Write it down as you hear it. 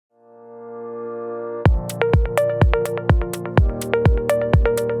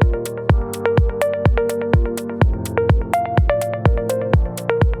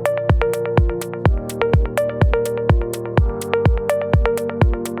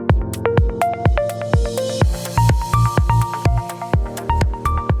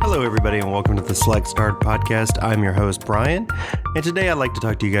everybody, and welcome to the SelectStart podcast. I'm your host, Brian, and today I'd like to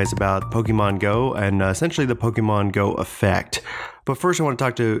talk to you guys about Pokemon Go and essentially the Pokemon Go effect. But first, I want to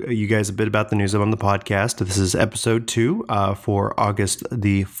talk to you guys a bit about the news on the podcast. This is episode 2 for August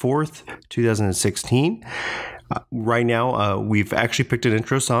the 4th, 2016. Right now, we've actually picked an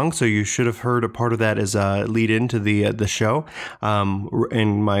intro song, so you should have heard a part of that as a lead into the show.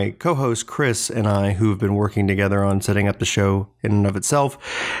 And my co-host Chris and I, who have been working together on setting up the show in and of itself,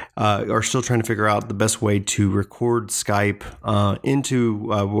 are still trying to figure out the best way to record Skype into.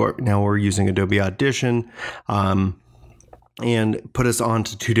 Now we're using Adobe Audition. And put us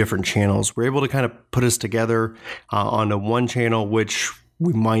onto two different channels. We're able to kind of put us together onto one channel, which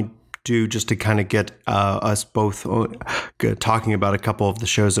we might do just to kind of get us both talking about a couple of the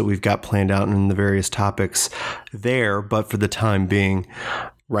shows that we've got planned out and the various topics there. But for the time being,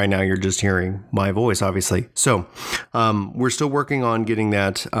 right now you're just hearing my voice, obviously. So we're still working on getting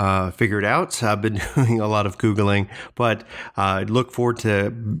that figured out. I've been doing a lot of Googling, but I'm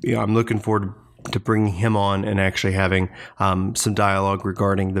looking forward to bringing him on and actually having some dialogue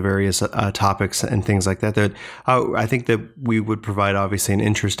regarding the various topics and things like that I think that we would provide obviously an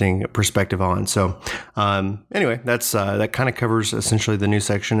interesting perspective on. So anyway, that kind of covers essentially the news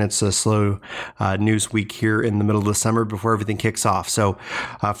section. It's a slow news week here in the middle of the summer before everything kicks off. So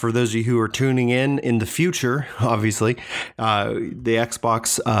for those of you who are tuning in the future, obviously, the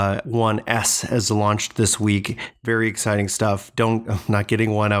Xbox One S has launched this week. Very exciting stuff. I'm not getting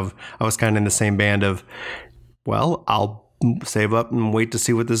one. I was kind of in the same band of, well, I'll save up and wait to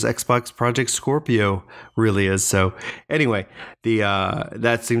see what this Xbox Project Scorpio really is. So anyway,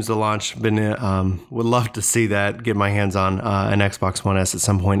 that seems to launch. Would love to see that, get my hands on an Xbox One S at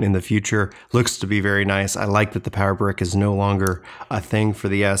some point in the future. Looks to be very nice. I like that the power brick is no longer a thing for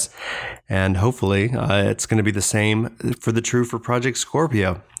the S, and hopefully it's going to be the same for Project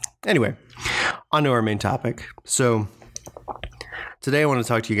Scorpio. Anyway, on to our main topic. So today I want to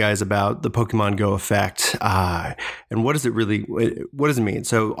talk to you guys about the Pokemon Go effect and what does it mean?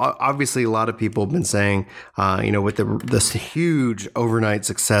 So obviously a lot of people have been saying, with this huge overnight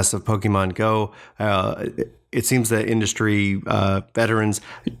success of Pokemon Go, it seems that industry veterans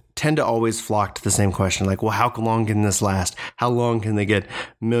tend to always flock to the same question, like, well, how long can this last? How long can they get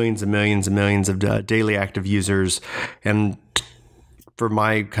millions and millions and millions of daily active users? And for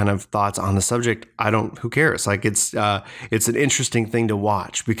my kind of thoughts on the subject, who cares? Like it's an interesting thing to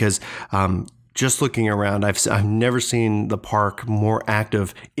watch because just looking around, I've never seen the park more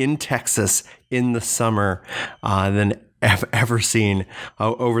active in Texas in the summer than I've ever seen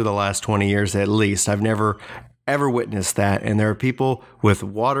over the last 20 years at least. I've never ever witnessed that. And there are people with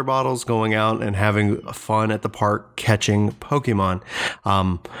water bottles going out and having fun at the park catching Pokemon.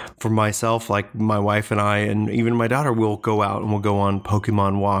 For myself, like my wife and I, and even my daughter, will go out and we'll go on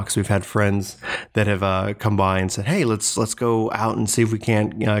Pokemon walks. We've had friends that have come by and said, hey, let's go out and see if we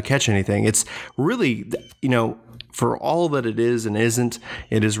can't catch anything. It's really, for all that it is and isn't,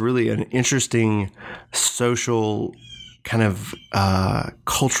 it is really an interesting social kind of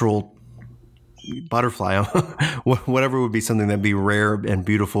cultural butterfly, whatever would be something that'd be rare and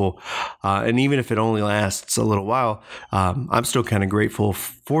beautiful. And even if it only lasts a little while, I'm still kind of grateful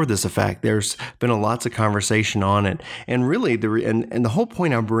for this effect. There's been lots of conversation on it. And really, the whole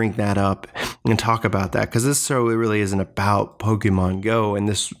point I bring that up and talk about that, because it really isn't about Pokemon Go. And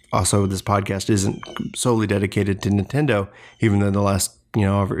this podcast isn't solely dedicated to Nintendo, even though the last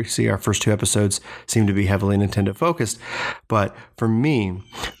obviously our first 2 episodes seem to be heavily Nintendo focused. But for me,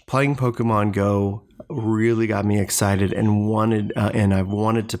 playing Pokemon Go really got me excited and I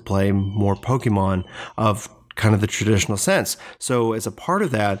wanted to play more Pokemon of kind of the traditional sense. So as a part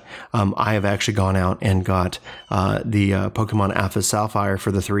of that, I have actually gone out and got the Pokemon Alpha Sapphire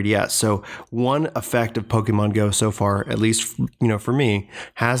for the 3DS. So one effect of Pokemon Go so far, at least for me,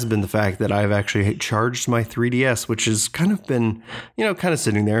 has been the fact that I've actually charged my 3DS, which has kind of been kind of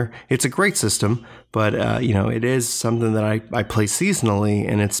sitting there. It's a great system, but it is something that I play seasonally,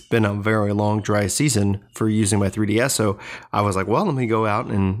 and it's been a very long dry season for using my 3DS. So I was like, well, let me go out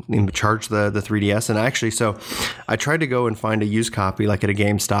and charge the 3DS. And actually, so I tried to go and find a used copy, like at a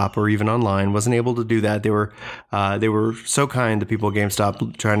GameStop or even online. Wasn't able to do that. They were so kind, the people at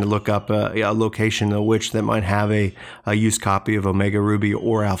GameStop, trying to look up a location of which that might have a used copy of Omega Ruby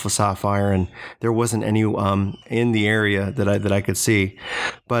or Alpha Sapphire, and there wasn't any in the area that I could see.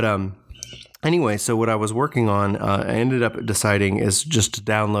 But anyway, so what I was working on, I ended up deciding is just to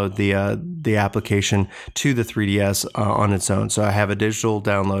download the application to the 3DS on its own. So I have a digital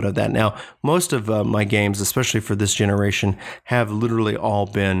download of that. Now, most of my games, especially for this generation, have literally all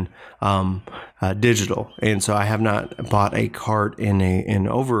been digital, and so I have not bought a cart in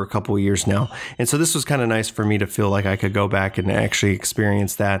over a couple of years now. And so this was kind of nice for me to feel like I could go back and actually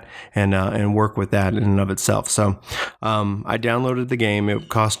experience that and work with that in and of itself. So I downloaded the game. It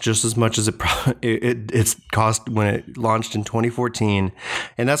cost just as much as it's cost when it launched in 2014,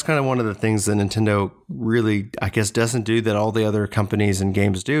 and that's kind of one of the things that Nintendo really, I guess, doesn't do that all the other companies and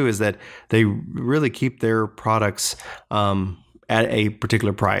games do, is that they really keep their products at a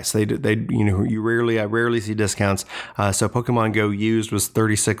particular price. I rarely see discounts. So Pokemon Go used was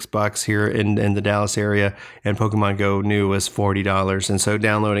 $36 here in the Dallas area, and Pokemon Go new was $40. And so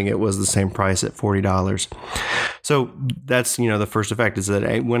downloading it was the same price at $40. So that's, the first effect is that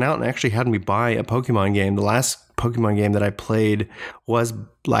I went out and actually had me buy a Pokemon game. The last Pokemon game that I played was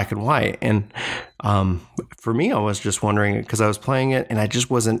Black and White. And for me, I was just wondering, because I was playing it and I just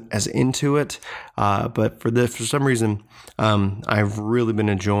wasn't as into it. But for some reason, I've really been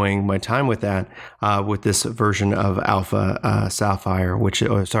enjoying my time with that, with this version of Alpha Sapphire,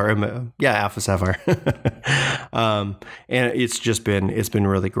 Alpha Sapphire. And it's been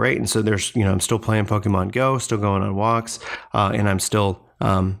really great. And so there's, I'm still playing Pokemon Go, still going on walks, and I'm still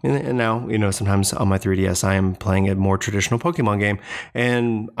and now, sometimes on my 3DS, I am playing a more traditional Pokemon game,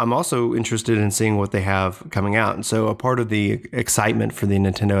 and I'm also interested in seeing what they have coming out. And so a part of the excitement for the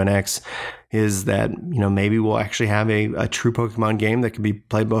Nintendo NX is that, maybe we'll actually have a true Pokemon game that can be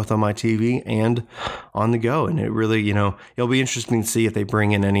played both on my TV and on the go. And it really, it'll be interesting to see if they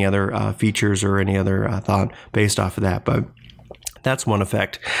bring in any other features or any other thought based off of that. But that's one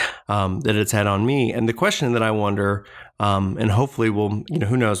effect that it's had on me. And the question that I wonder, and hopefully we'll,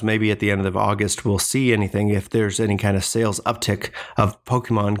 who knows, maybe at the end of August, we'll see anything if there's any kind of sales uptick of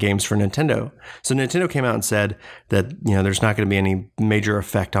Pokemon games for Nintendo. So Nintendo came out and said that, there's not going to be any major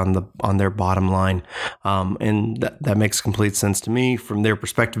effect on their bottom line. And that makes complete sense to me from their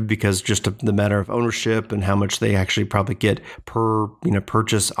perspective, because just the matter of ownership and how much they actually probably get per,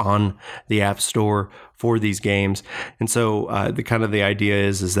 purchase on the App Store for these games. And so the idea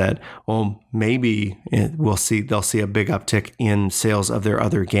is that, well, maybe they'll see a big uptick in sales of their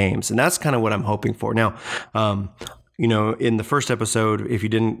other games. And that's kind of what I'm hoping for. Now, in the first episode, if you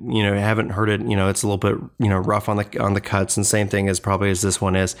haven't heard it, it's a little bit, rough on the cuts, and same thing as probably as this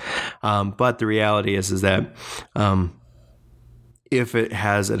one is. But the reality is that, if it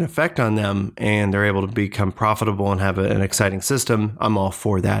has an effect on them and they're able to become profitable and have an exciting system, I'm all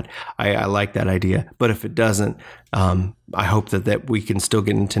for that. I like that idea. But if it doesn't, I hope that we can still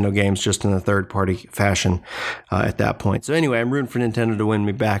get Nintendo games just in a third-party fashion at that point. So anyway, I'm rooting for Nintendo to win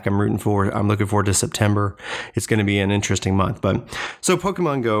me back. I'm looking forward to September. It's going to be an interesting month. But so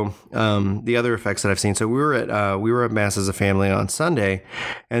Pokemon Go, the other effects that I've seen. So we were at Mass as a family on Sunday,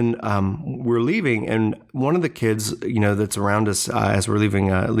 and we're leaving, and one of the kids, that's around us as we're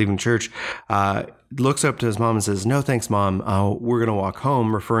leaving church, looks up to his mom and says, "No, thanks, Mom. We're going to walk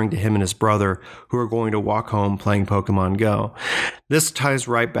home," referring to him and his brother, who are going to walk home playing Pokemon Go. This ties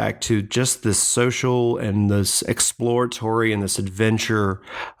right back to just this social and this exploratory and this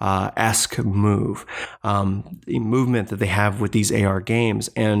adventure-esque movement that they have with these AR games.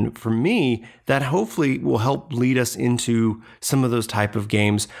 And for me, that hopefully will help lead us into some of those type of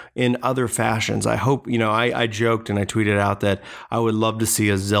games in other fashions. I hope, I joked and I tweeted out that I would love to see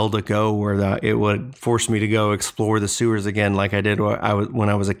a Zelda Go where it would force me to go explore the sewers again like I did when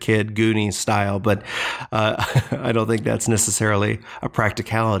I was a kid, Goonies style. But I don't think that's necessarily a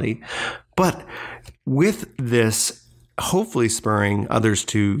practicality. But with this, hopefully spurring others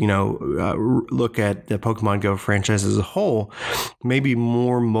to, look at the Pokemon Go franchise as a whole, maybe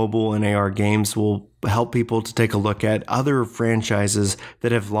more mobile and AR games will help people to take a look at other franchises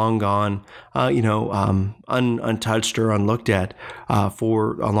that have long gone, untouched or unlooked at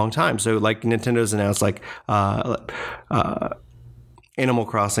for a long time. So like Nintendo's announced, Animal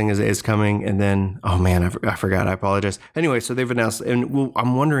Crossing is coming, and then, oh man, I forgot. I apologize. Anyway, so they've announced, and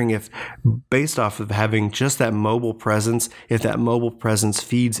I'm wondering if, based off of having just that mobile presence, if that mobile presence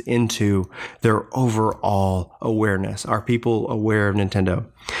feeds into their overall awareness. Are people aware of Nintendo?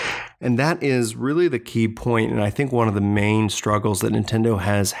 And that is really the key point, and I think one of the main struggles that Nintendo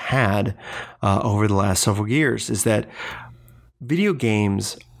has had over the last several years is that video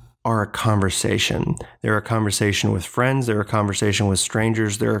games are a conversation. They're a conversation with friends. They're a conversation with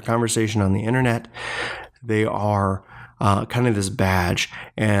strangers. They're a conversation on the internet. They are kind of this badge,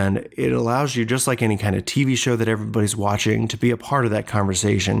 and it allows you, just like any kind of TV show that everybody's watching, to be a part of that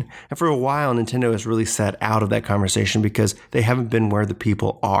conversation. And for a while, Nintendo has really sat out of that conversation because they haven't been where the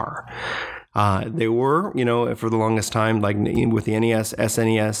people are. They were, for the longest time, like with the NES,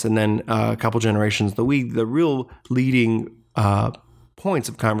 SNES, and then a couple generations, the Wii, the real leading points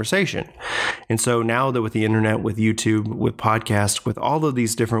of conversation. And so now that with the internet, with YouTube, with podcasts, with all of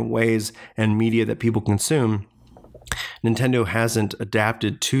these different ways and media that people consume, Nintendo hasn't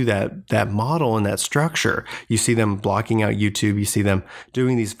adapted to that model and that structure. You see them blocking out YouTube. You see them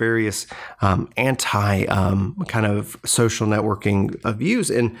doing these various anti kind of social networking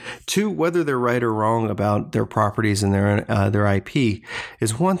views. And two, whether they're right or wrong about their properties and their IP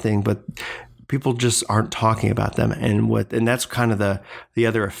is one thing, but people just aren't talking about them. And that's kind of the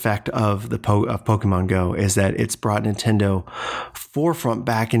other effect of of Pokemon Go, is that it's brought Nintendo forefront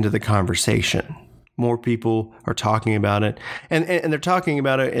back into the conversation. More people are talking about it, and they're talking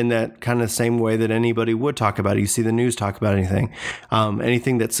about it in that kind of same way that anybody would talk about it. You see the news talk about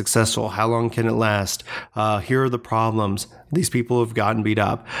anything that's successful. How long can it last? Here are the problems. These people have gotten beat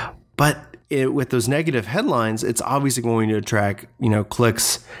up. But with those negative headlines, it's obviously going to attract,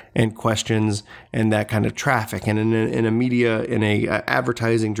 clicks and questions and that kind of traffic. And in a media, in a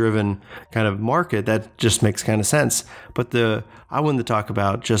advertising driven kind of market, that just makes kind of sense. But I wanted to talk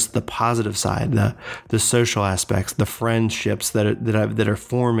about just the positive side, the social aspects, the friendships that are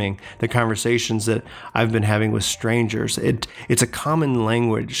forming, the conversations that I've been having with strangers. It's a common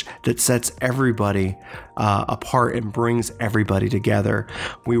language that sets everybody apart and brings everybody together.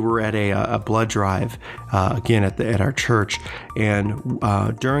 We were at a blood drive again at our church, and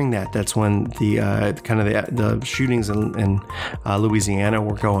during that's when the shootings in Louisiana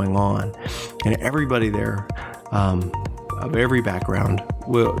were going on, and everybody there of every background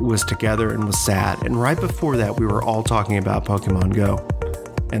was together and was sad. And right before that, we were all talking about Pokemon Go,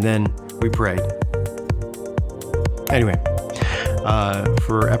 and then we prayed. Anyway,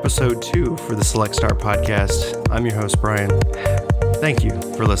 for episode 2 for the SelectStart podcast, I'm your host, Brian. Thank you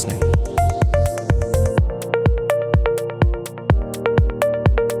for listening.